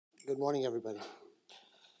Good morning, everybody.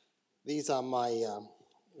 These are my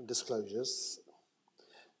disclosures.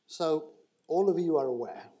 So all of you are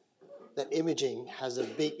aware that imaging has a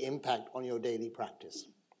big impact on your daily practice.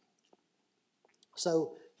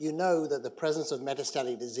 So you know that the presence of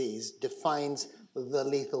metastatic disease defines the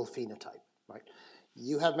lethal phenotype, right?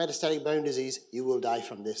 You have metastatic bone disease, you will die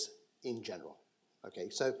from this in general. Okay,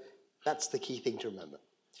 so that's the key thing to remember.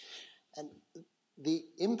 And the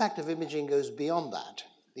impact of imaging goes beyond that.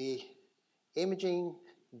 The imaging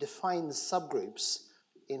defines subgroups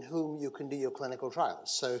in whom you can do your clinical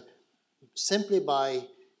trials. So simply by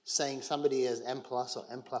saying somebody has M+ or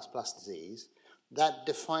M++ disease, that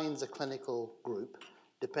defines a clinical group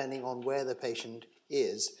depending on where the patient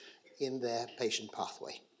is in their patient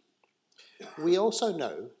pathway. We also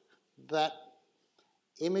know that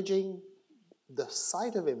imaging, the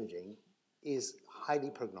site of imaging, is highly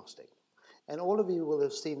prognostic. And all of you will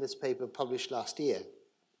have seen this paper published last year,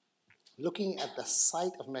 looking at the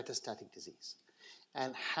site of metastatic disease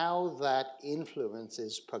and how that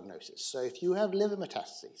influences prognosis. So if you have liver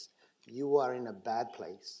metastases, you are in a bad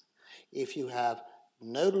place. If you have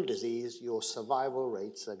nodal disease, your survival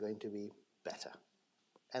rates are going to be better.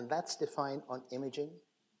 And that's defined on imaging,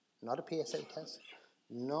 not a PSA test,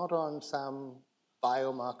 not on some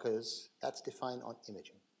biomarkers. That's defined on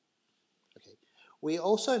imaging. Okay. We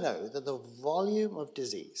also know that the volume of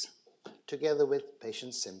disease, together with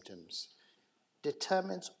patient symptoms,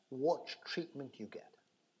 determines what treatment you get.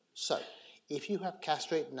 So, if you have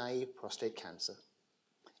castrate-naive prostate cancer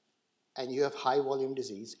and you have high volume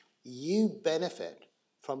disease, you benefit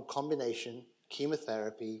from combination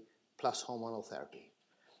chemotherapy plus hormonal therapy.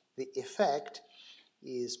 The effect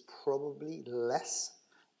is probably less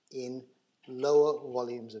in lower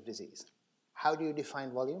volumes of disease. How do you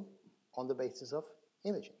define volume? On the basis of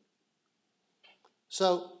imaging.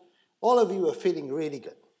 So, all of you are feeling really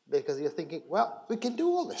good because you're thinking, well, we can do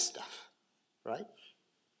all this stuff, right?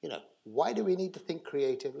 You know, why do we need to think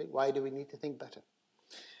creatively? Why do we need to think better?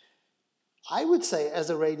 I would say, as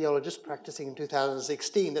a radiologist practicing in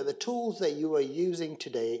 2016, that the tools that you are using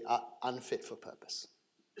today are unfit for purpose.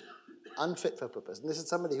 Unfit for purpose. And this is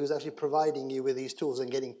somebody who's actually providing you with these tools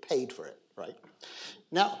and getting paid for it, right?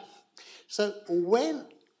 Now, so when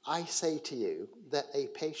I say to you that a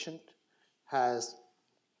patient has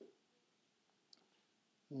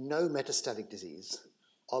no metastatic disease,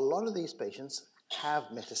 a lot of these patients have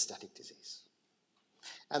metastatic disease.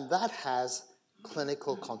 And that has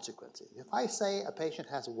clinical consequences. If I say a patient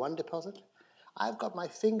has one deposit, I've got my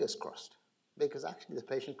fingers crossed because actually the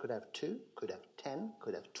patient could have 2, could have 10,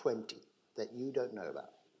 could have 20 that you don't know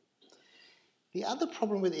about. The other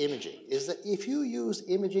problem with imaging is that if you use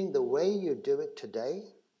imaging the way you do it today,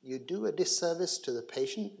 you do a disservice to the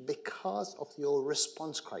patient because of your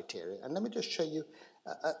response criteria. And let me just show you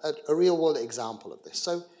a real-world example of this.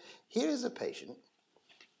 So here is a patient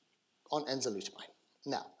on enzalutamide.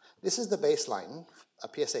 Now, this is the baseline, a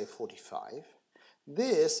PSA of 45.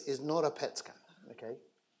 This is not a PET scan, okay?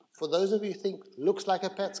 For those of you who think looks like a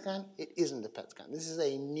PET scan, it isn't a PET scan. This is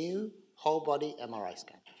a new whole-body MRI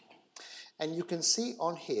scan. And you can see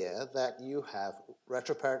on here that you have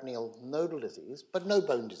retroperitoneal nodal disease, but no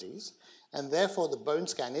bone disease, and therefore the bone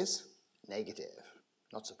scan is negative.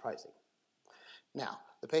 Not surprising. Now,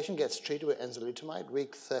 the patient gets treated with enzalutamide.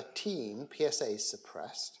 Week 13, PSA is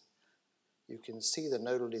suppressed. You can see the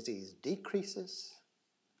nodal disease decreases,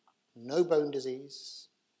 no bone disease.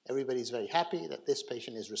 Everybody's very happy that this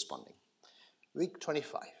patient is responding. Week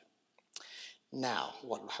 25. Now,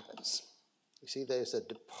 what happens? You see there's a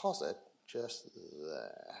deposit just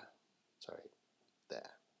there. Sorry, there.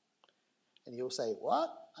 And you'll say,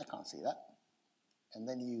 what? I can't see that. And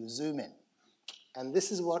then you zoom in. And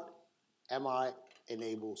this is what MRI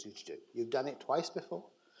enables you to do. You've done it twice before.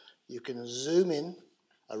 You can zoom in.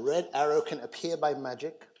 A red arrow can appear by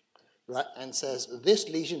magic, right, and says, this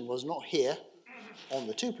lesion was not here on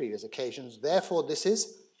the 2 previous occasions. Therefore, this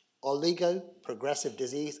is oligoprogressive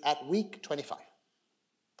disease at week 25.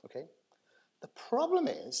 Okay? The problem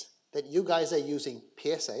is that you guys are using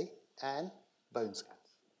PSA and bone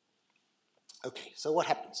scans. Okay, so what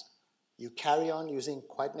happens? You carry on using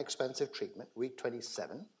quite an expensive treatment, week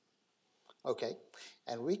 27, okay,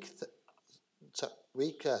 and week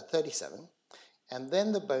 37, and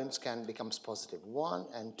then the bone scan becomes positive, 1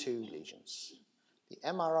 and 2 lesions. The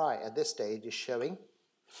MRI at this stage is showing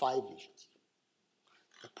 5 lesions.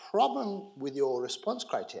 The problem with your response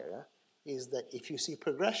criteria is that if you see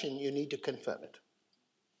progression, you need to confirm it.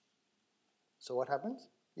 So what happens?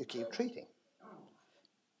 You keep treating.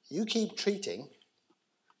 You keep treating,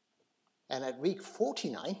 and at week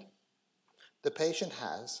 49, the patient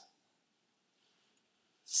has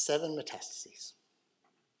 7 metastases.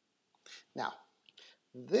 Now,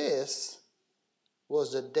 this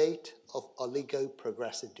was the date of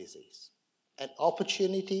oligoprogressive disease, an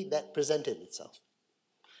opportunity that presented itself.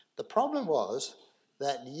 The problem was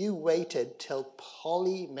that you waited till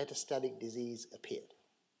polymetastatic disease appeared.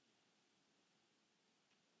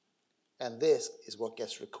 And this is what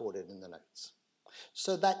gets recorded in the notes.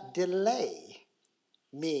 So that delay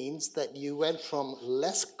means that you went from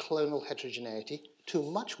less clonal heterogeneity to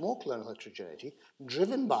much more clonal heterogeneity,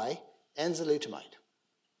 driven by enzalutamide,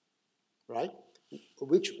 right?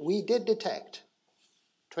 Which we did detect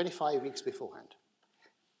 25 weeks beforehand.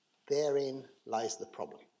 Therein lies the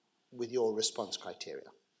problem with your response criteria.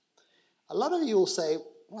 A lot of you will say,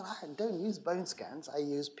 well, I don't use bone scans, I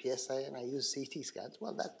use PSA and I use CT scans.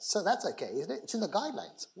 Well, that's okay, isn't it? It's in the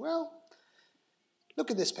guidelines. Well,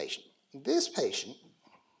 look at this patient. This patient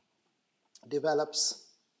develops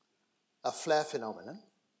a flare phenomenon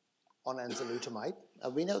on enzalutamide.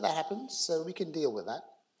 And we know that happens, so we can deal with that.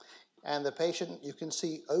 And the patient, you can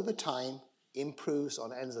see over time, improves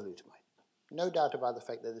on enzalutamide. No doubt about the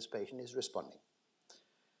fact that this patient is responding.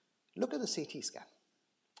 Look at the CT scan.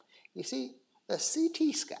 You see, the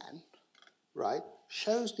CT scan, right,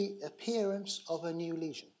 shows the appearance of a new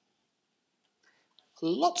lesion.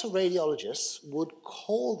 Lots of radiologists would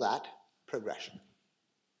call that progression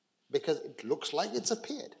because it looks like it's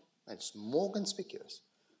appeared. It's more conspicuous.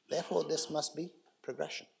 Therefore, this must be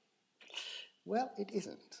progression. Well, it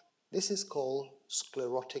isn't. This is called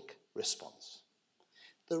sclerotic response.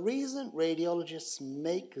 The reason radiologists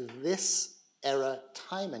make this error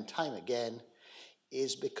time and time again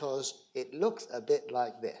is because it looks a bit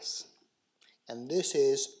like this. And this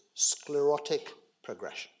is sclerotic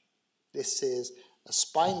progression. This is a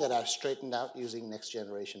spine that I've straightened out using next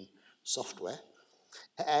generation software.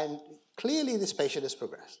 And clearly this patient has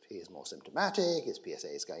progressed. He is more symptomatic, his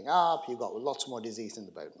PSA is going up, you've got lots more disease in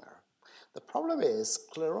the bone marrow. The problem is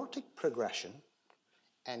sclerotic progression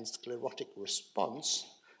and sclerotic response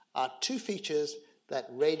are two features that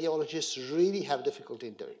radiologists really have difficulty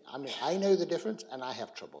in doing. I mean, I know the difference and I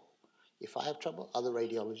have trouble. If I have trouble, other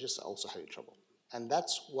radiologists are also having trouble. And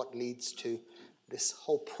that's what leads to this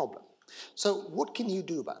whole problem. So what can you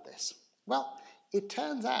do about this? Well, it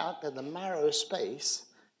turns out that the marrow space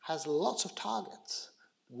has lots of targets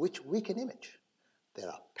which we can image. There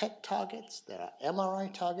are PET targets, there are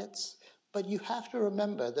MRI targets, but you have to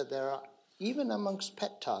remember that there are, even amongst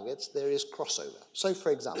PET targets, there is crossover. So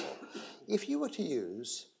for example, if you were to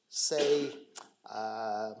use, say,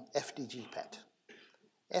 FDG PET,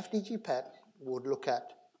 FDG PET would look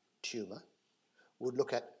at tumor, would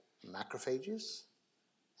look at macrophages,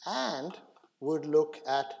 and would look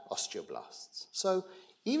at osteoblasts. So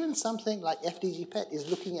even something like FDG PET is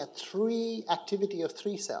looking at activity of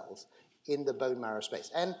 3 cells in the bone marrow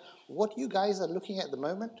space. And what you guys are looking at the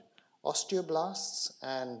moment, osteoblasts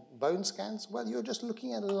and bone scans, well, you're just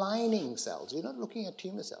looking at lining cells. You're not looking at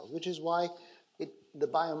tumor cells, which is why the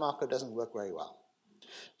biomarker doesn't work very well.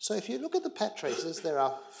 So if you look at the PET traces, there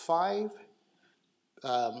are 5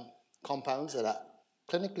 compounds that are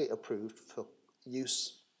clinically approved for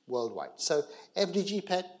use worldwide. So FDG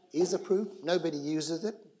PET is approved. Nobody uses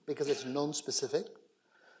it because it's non-specific.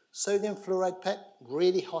 Sodium fluoride PET,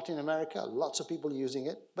 really hot in America. Lots of people using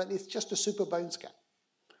it, but it's just a super bone scan.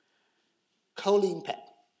 Choline PET.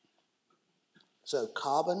 So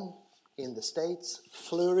carbon in the States,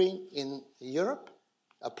 fluorine in Europe,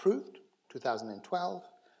 approved, 2012.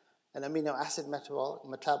 An amino acid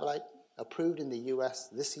metabolite, approved in the US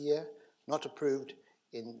this year, not approved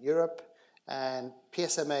in Europe. And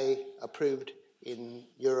PSMA approved in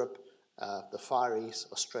Europe, the Far East,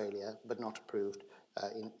 Australia, but not approved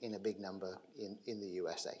in a big number in the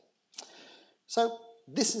USA. So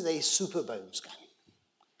this is a super bone scan.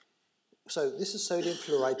 So this is sodium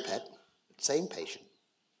fluoride PET, same patient.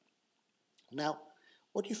 Now,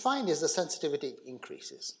 what you find is the sensitivity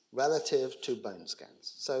increases relative to bone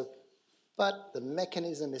scans. But the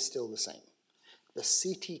mechanism is still the same. The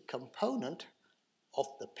CT component of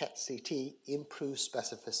the PET-CT improves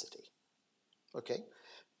specificity, okay?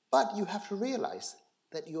 But you have to realize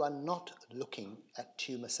that you are not looking at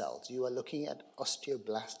tumor cells. You are looking at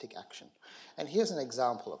osteoblastic action. And here's an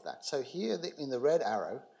example of that. So here in the red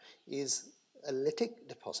arrow is a lytic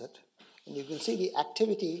deposit, and you can see the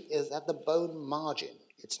activity is at the bone margin.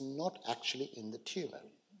 It's not actually in the tumor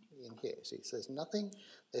in here. See, so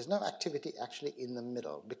there's no activity actually in the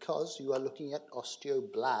middle because you are looking at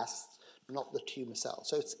osteoblasts, not the tumor cell.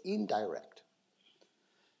 So it's indirect.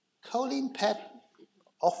 Choline PET,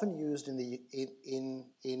 often used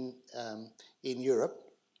in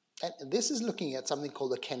Europe, and this is looking at something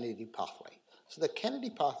called the Kennedy pathway. So the Kennedy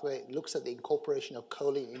pathway looks at the incorporation of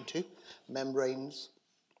choline into membranes.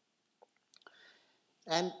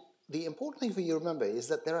 And the important thing for you to remember is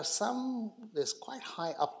that there's quite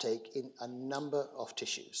high uptake in a number of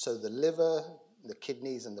tissues. So the liver, the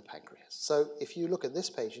kidneys, and the pancreas. So if you look at this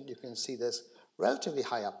patient, you can see there's relatively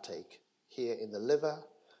high uptake here in the liver,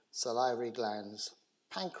 salivary glands,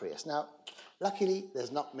 pancreas. Now, luckily,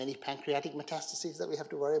 there's not many pancreatic metastases that we have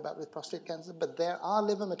to worry about with prostate cancer, but there are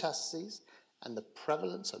liver metastases, and the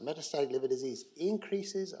prevalence of metastatic liver disease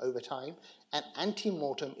increases over time, and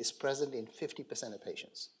antemortem is present in 50% of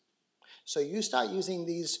patients. So you start using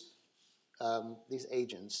these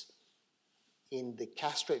agents in the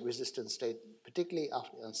castrate-resistant state, particularly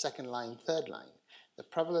on second line, third line. The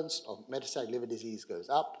prevalence of metastatic liver disease goes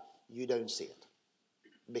up. You don't see it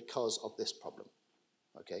because of this problem,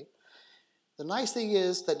 okay? The nice thing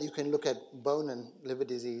is that you can look at bone and liver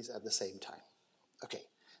disease at the same time. Okay,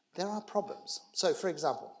 there are problems. So, for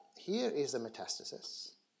example, here is a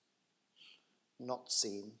metastasis, not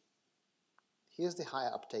seen. Here's the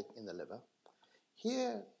higher uptake in the liver.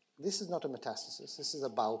 Here, this is not a metastasis. This is a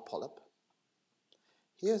bowel polyp.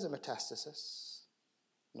 Here's a metastasis,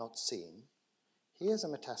 not seen. Here's a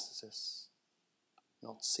metastasis,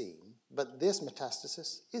 not seen. But this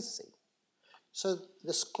metastasis is seen. So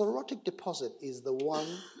the sclerotic deposit is the one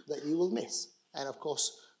that you will miss. And of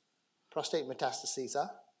course, prostate metastases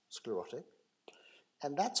are sclerotic.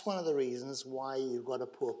 And that's one of the reasons why you've got a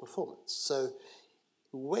poor performance. So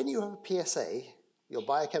when you have a PSA, your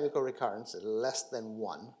biochemical recurrence is less than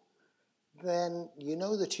 1, then you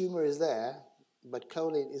know the tumor is there, but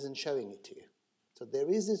choline isn't showing it to you. So there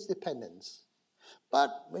is this dependence.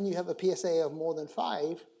 But when you have a PSA of more than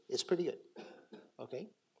 5, it's pretty good, okay?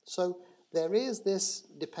 So there is this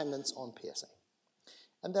dependence on PSA.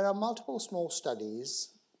 And there are multiple small studies,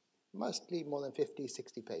 mostly more than 50,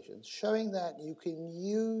 60 patients, showing that you can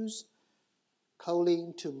use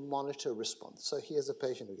choline to monitor response. So here's a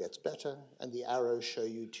patient who gets better, and the arrows show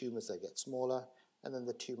you tumors that get smaller, and then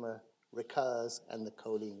the tumor recurs, and the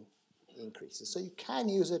choline increases. So you can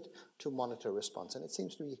use it to monitor response, and it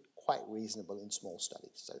seems to be quite reasonable in small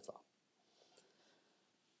studies so far.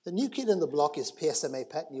 The new kid in the block is PSMA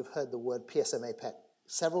PET. You've heard the word PSMA PET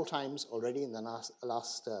several times already in the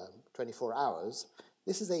last 24 hours.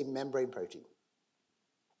 This is a membrane protein,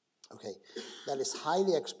 okay, that is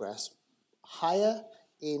highly expressed, higher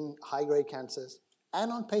in high-grade cancers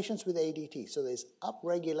and on patients with ADT. So there's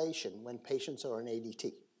upregulation when patients are on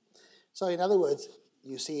ADT. So in other words,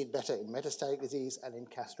 you see it better in metastatic disease and in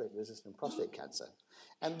castrate-resistant prostate cancer.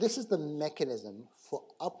 And this is the mechanism for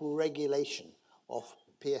upregulation of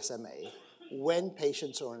PSMA when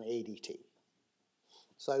patients are on ADT.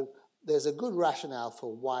 So there's a good rationale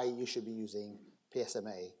for why you should be using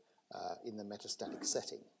PSMA in the metastatic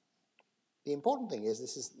setting. The important thing is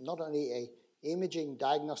this is not only a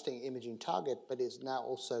diagnostic imaging target, but is now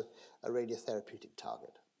also a radiotherapeutic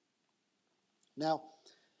target. Now,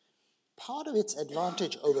 part of its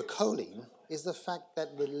advantage over choline is the fact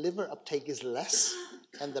that the liver uptake is less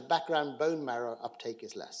and the background bone marrow uptake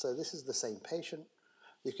is less. So this is the same patient.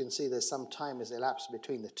 You can see there's some time has elapsed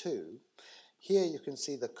between the two. Here you can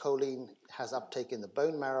see the choline has uptake in the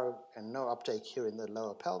bone marrow and no uptake here in the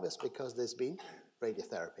lower pelvis because there's been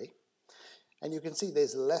radiotherapy. And you can see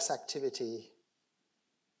there's less activity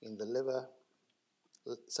in the liver,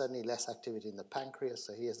 certainly less activity in the pancreas.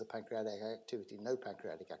 So here's the pancreatic activity, no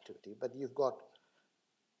pancreatic activity. But you've got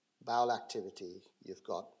bowel activity, you've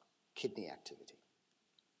got kidney activity.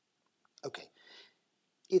 Okay,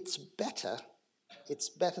 it's better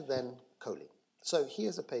than choline. So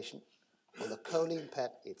here's a patient on the choline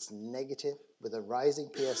PET. It's negative with a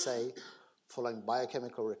rising PSA following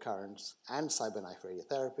biochemical recurrence and cyberknife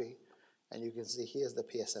radiotherapy. And you can see here's the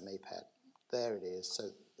PSMA PET. There it is. So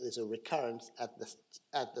there's a recurrence at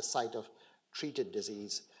the site of treated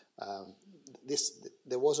disease.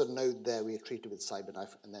 There was a node there we treated with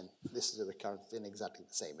cyberknife, and then this is a recurrence in exactly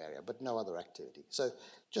the same area, but no other activity. So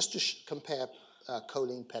just to compare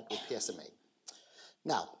choline PET with PSMA.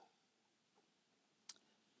 Now,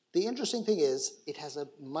 the interesting thing is it has a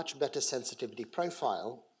much better sensitivity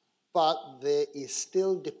profile, but there is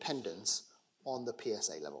still dependence on the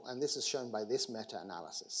PSA level, and this is shown by this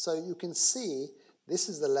meta-analysis. So you can see this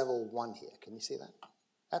is the level 1 here. Can you see that?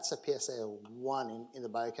 That's a PSA of 1 in the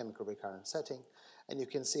biochemical recurrence setting, and you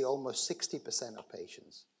can see almost 60% of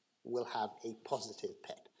patients will have a positive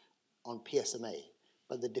PET on PSMA,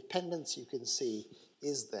 but the dependence you can see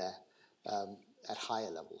is there at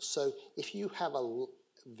higher levels. So if you have a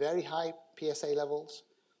very high PSA levels,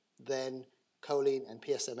 then choline and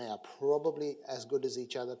PSMA are probably as good as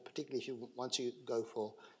each other, particularly once you go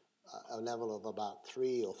for a level of about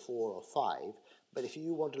 3 or 4 or 5. But if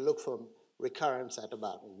you want to look for recurrence at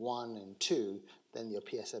about 1 and 2, then your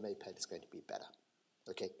PSMA PET is going to be better.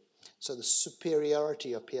 Okay, so the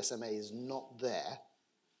superiority of PSMA is not there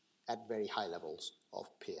at very high levels of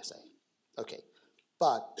PSA. Okay,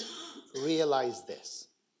 but realize this.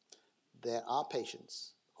 There are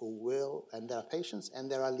patients who will, and there are patients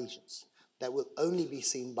and there are lesions that will only be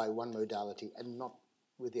seen by one modality and not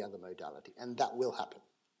with the other modality, and that will happen.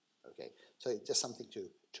 Okay, so it's just something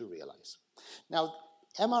to realize. Now,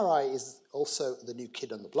 MRI is also the new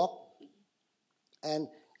kid on the block, and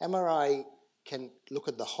MRI can look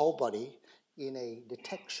at the whole body in a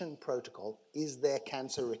detection protocol. Is there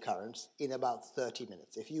cancer recurrence in about 30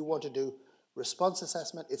 minutes? If you want to do response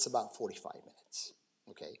assessment, it's about 45 minutes.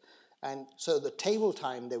 Okay, and so the table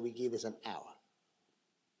time that we give is an hour.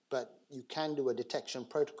 But you can do a detection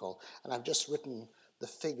protocol, and I've just written the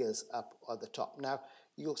figures up at the top. Now,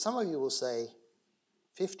 some of you will say,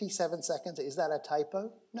 57 seconds, is that a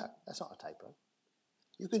typo? No, that's not a typo.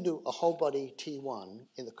 You can do a whole body T1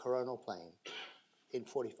 in the coronal plane in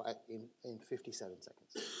 57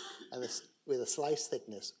 seconds, and this, with a slice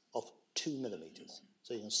thickness of 2 millimeters.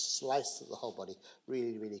 So you can slice the whole body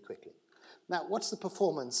really, really quickly. Now, what's the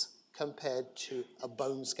performance compared to a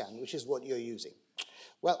bone scan, which is what you're using?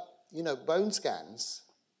 Well, you know, bone scans,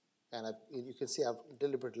 and you can see I've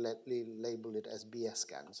deliberately labeled it as BS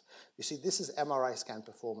scans. You see, this is MRI scan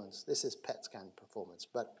performance, this is PET scan performance,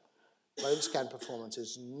 but bone scan performance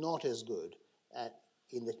is not as good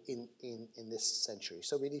in this century.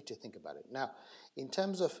 So we need to think about it. Now, in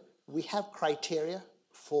terms of, we have criteria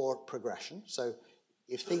for progression. So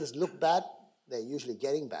if things look bad, they're usually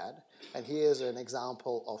getting bad. And here's an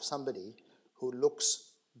example of somebody who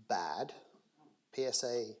looks bad.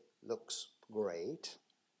 PSA looks great.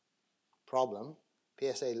 Problem,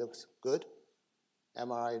 PSA looks good.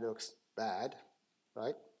 MRI looks bad,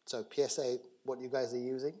 right? So PSA, what you guys are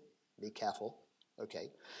using, be careful,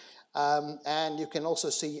 okay? And you can also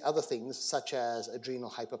see other things such as adrenal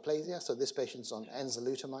hyperplasia. So this patient's on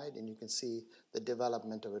enzalutamide, and you can see the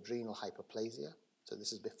development of adrenal hyperplasia. So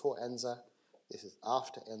this is before enza, this is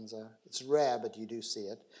after enza. It's rare, but you do see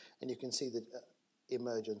it. And you can see the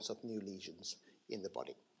emergence of new lesions in the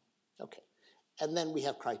body. Okay, and then we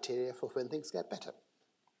have criteria for when things get better.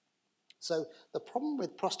 So the problem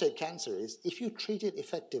with prostate cancer is if you treat it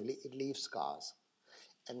effectively, it leaves scars.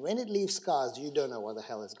 And when it leaves scars, you don't know what the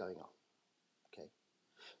hell is going on. Okay,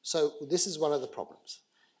 so this is one of the problems.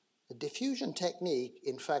 The diffusion technique,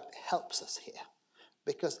 in fact, helps us here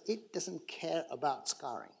because it doesn't care about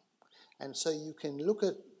scarring. And so you can look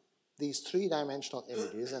at these three-dimensional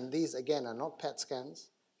images, and these, again, are not PET scans.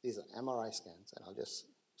 These are MRI scans, and I'll just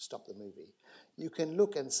stop the movie. You can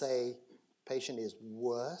look and say, patient is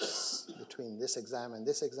worse between this exam and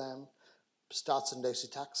this exam, starts on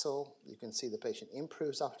docetaxel. You can see the patient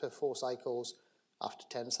improves after 4 cycles, after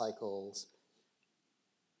 10 cycles.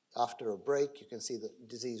 After a break, you can see the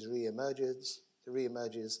disease reemerges.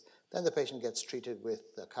 Then the patient gets treated with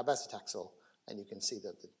cabazitaxel, and you can see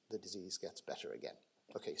that the disease gets better again.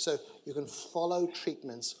 Okay, so you can follow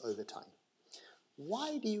treatments over time.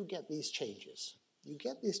 Why do you get these changes? You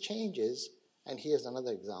get these changes, and here's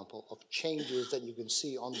another example of changes that you can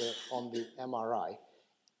see on the MRI,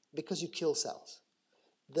 because you kill cells.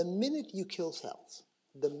 The minute you kill cells,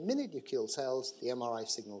 the MRI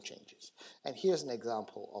signal changes. And here's an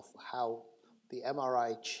example of how the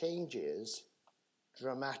MRI changes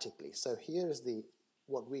dramatically. So here's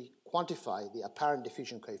what we quantify, the apparent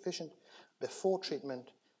diffusion coefficient before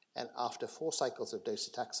treatment and after 4 cycles of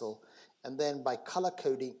docetaxel. And then by color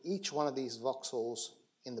coding each one of these voxels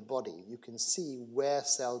in the body, you can see where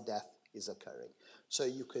cell death is occurring. So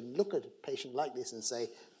you can look at a patient like this and say,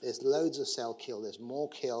 there's loads of cell kill, there's more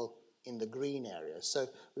kill in the green areas. So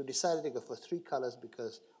we've decided to go for 3 colors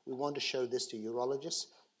because we want to show this to urologists.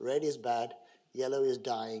 Red is bad, yellow is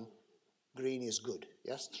dying, green is good.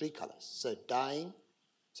 Yes, 3 colors. So dying,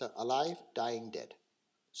 so alive, dying, dead.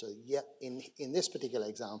 So yeah, in this particular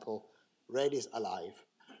example, red is alive,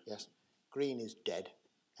 yes, green is dead,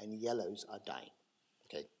 and yellows are dying.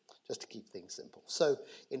 Okay, just to keep things simple. So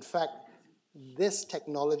in fact, this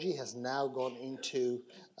technology has now gone into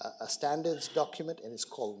a standards document, and it's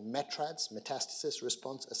called METRADS, Metastasis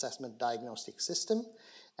Response Assessment Diagnostic System.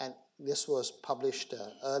 And this was published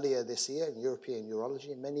earlier this year in European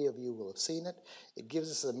Urology, and many of you will have seen it. It gives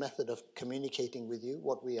us a method of communicating with you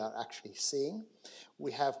what we are actually seeing.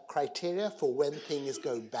 We have criteria for when things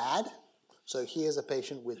go bad. So here's a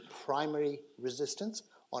patient with primary resistance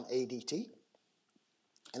on ADT,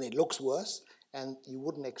 and it looks worse, and you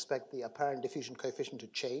wouldn't expect the apparent diffusion coefficient to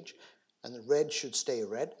change. And the red should stay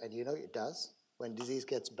red, and you know it does. When disease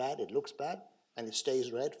gets bad, it looks bad, and it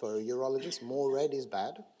stays red. For a urologist, more red is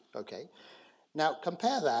bad. Okay. Now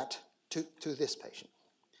compare that to this patient.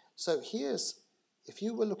 So here's, if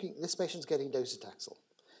you were looking, this patient's getting docetaxel.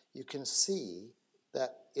 You can see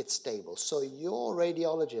that it's stable. So your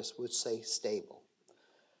radiologist would say stable.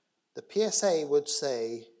 The PSA would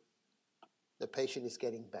say the patient is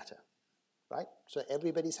getting better, right? So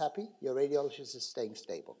everybody's happy. Your radiologist is staying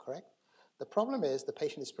stable, correct? The problem is the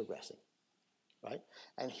patient is progressing, right?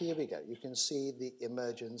 And here we go. You can see the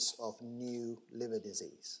emergence of new liver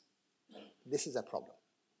disease. This is a problem.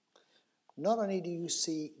 Not only do you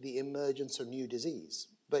see the emergence of new disease,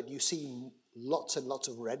 but you see lots and lots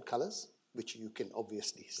of red colors, which you can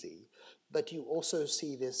obviously see, but you also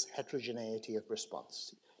see this heterogeneity of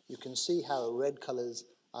response. You can see how red colors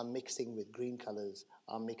are mixing with green colors,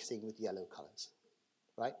 are mixing with yellow colors,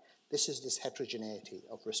 right? This is this heterogeneity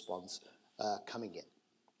of response coming in.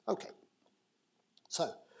 Okay,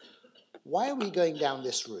 so why are we going down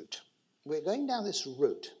this route? We're going down this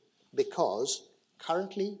route because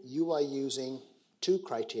currently you are using two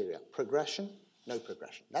criteria, progression, no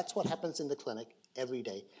progression. That's what happens in the clinic every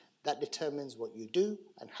day. That determines what you do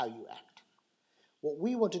and how you act. What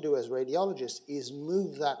we want to do as radiologists is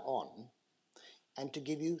move that on and to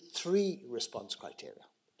give you three response criteria,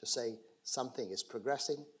 to say something is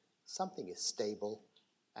progressing, something is stable,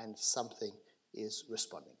 and something is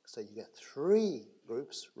responding. So you get three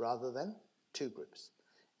groups rather than two groups.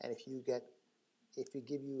 And if you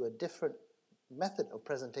give you a different method of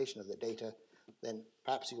presentation of the data, then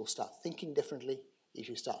perhaps you will start thinking differently. If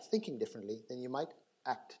you start thinking differently, then you might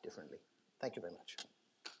act differently. Thank you very much.